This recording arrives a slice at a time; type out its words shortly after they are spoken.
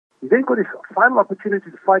He then got his final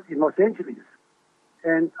opportunity to fight in Los Angeles.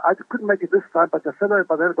 And I couldn't make it this time, but the fellow,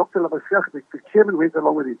 by the name of Dr. Labasiach, the chairman, went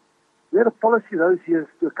along with him. We had a policy those years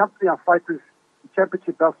to accompany our fighters to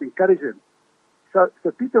championship bouts to encourage them.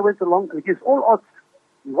 So Peter went along, and against all odds,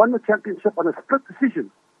 he won the championship on a split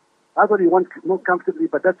decision. I thought he won more comfortably,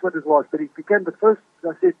 but that's what it was. But he became the first,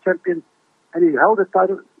 as I said, champion, and he held the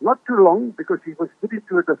title not too long because he was put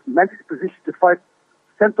into the magic position to fight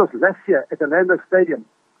Santos last year at the Orlando Stadium.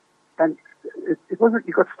 And it wasn't,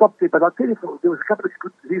 he got stopped there, but I'll tell you, there was a couple of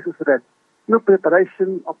good reasons for that. No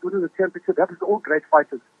preparation of winning the championship. That was all great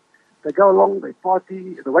fighters. They go along, they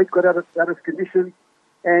party, the weight got out of condition.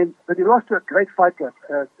 But he lost to a great fighter.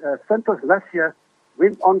 Santos last year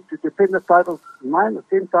went on to defend the title 9 or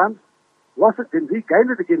 10 times, lost it, then regained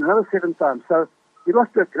it again another 7 times. So he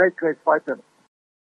lost to a great fighter.